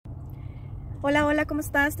Hola, hola, ¿cómo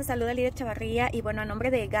estás? Te saluda Lidia Chavarría y bueno, a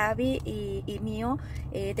nombre de Gaby y mío,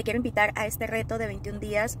 te quiero invitar a este reto de 21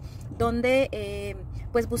 días donde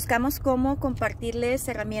pues buscamos cómo compartirles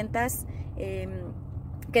herramientas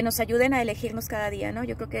que nos ayuden a elegirnos cada día, ¿no?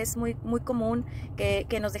 Yo creo que es muy común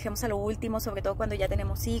que nos dejemos a lo último, sobre todo cuando ya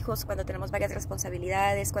tenemos hijos, cuando tenemos varias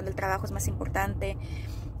responsabilidades, cuando el trabajo es más importante.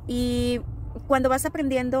 Y cuando vas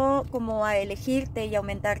aprendiendo como a elegirte y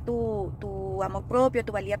aumentar tu amor propio,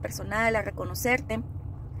 tu valía personal, a reconocerte,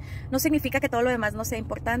 no significa que todo lo demás no sea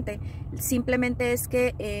importante. Simplemente es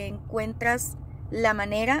que encuentras la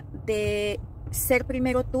manera de ser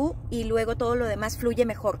primero tú y luego todo lo demás fluye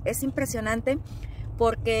mejor. Es impresionante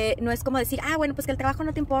porque no es como decir, bueno, pues que el trabajo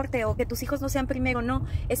no te importe o que tus hijos no sean primero, no.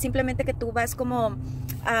 Es simplemente que tú vas como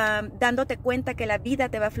dándote cuenta que la vida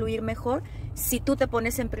te va a fluir mejor si tú te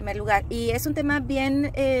pones en primer lugar. Y es un tema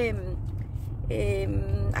bien,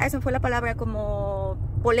 esa fue la palabra, como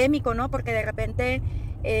polémico, ¿no? Porque de repente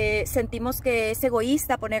sentimos que es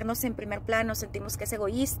egoísta ponernos en primer plano, sentimos que es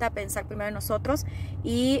egoísta pensar primero en nosotros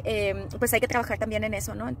y pues hay que trabajar también en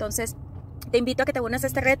eso, ¿no? Entonces, te invito a que te unas a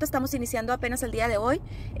este reto. Estamos iniciando apenas el día de hoy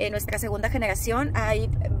nuestra segunda generación. Hay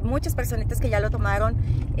muchas personitas que ya lo tomaron,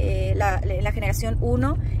 la generación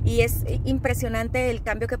 1, y es impresionante el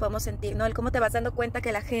cambio que podemos sentir, ¿no? El cómo te vas dando cuenta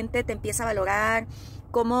que la gente te empieza a valorar,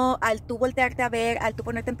 cómo al tú voltearte a ver, al tú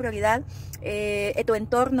ponerte en prioridad, tu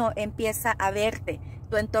entorno empieza a verte,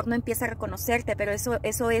 tu entorno empieza a reconocerte, pero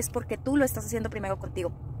eso es porque tú lo estás haciendo primero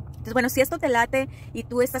contigo. Entonces, bueno, si esto te late y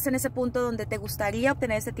tú estás en ese punto donde te gustaría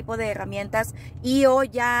obtener ese tipo de herramientas y o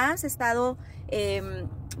ya has estado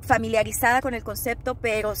familiarizada con el concepto,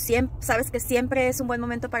 pero sabes que siempre es un buen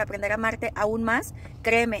momento para aprender a amarte aún más,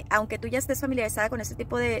 créeme, aunque tú ya estés familiarizada con ese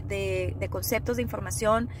tipo de conceptos, de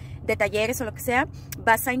información, de talleres o lo que sea,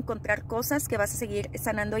 vas a encontrar cosas que vas a seguir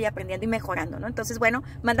sanando y aprendiendo y mejorando, ¿no? Entonces, bueno,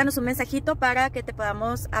 mándanos un mensajito para que te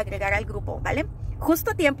podamos agregar al grupo, ¿vale?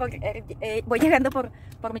 Justo a tiempo, voy llegando por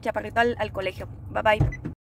mi chaparrito al colegio. Bye bye.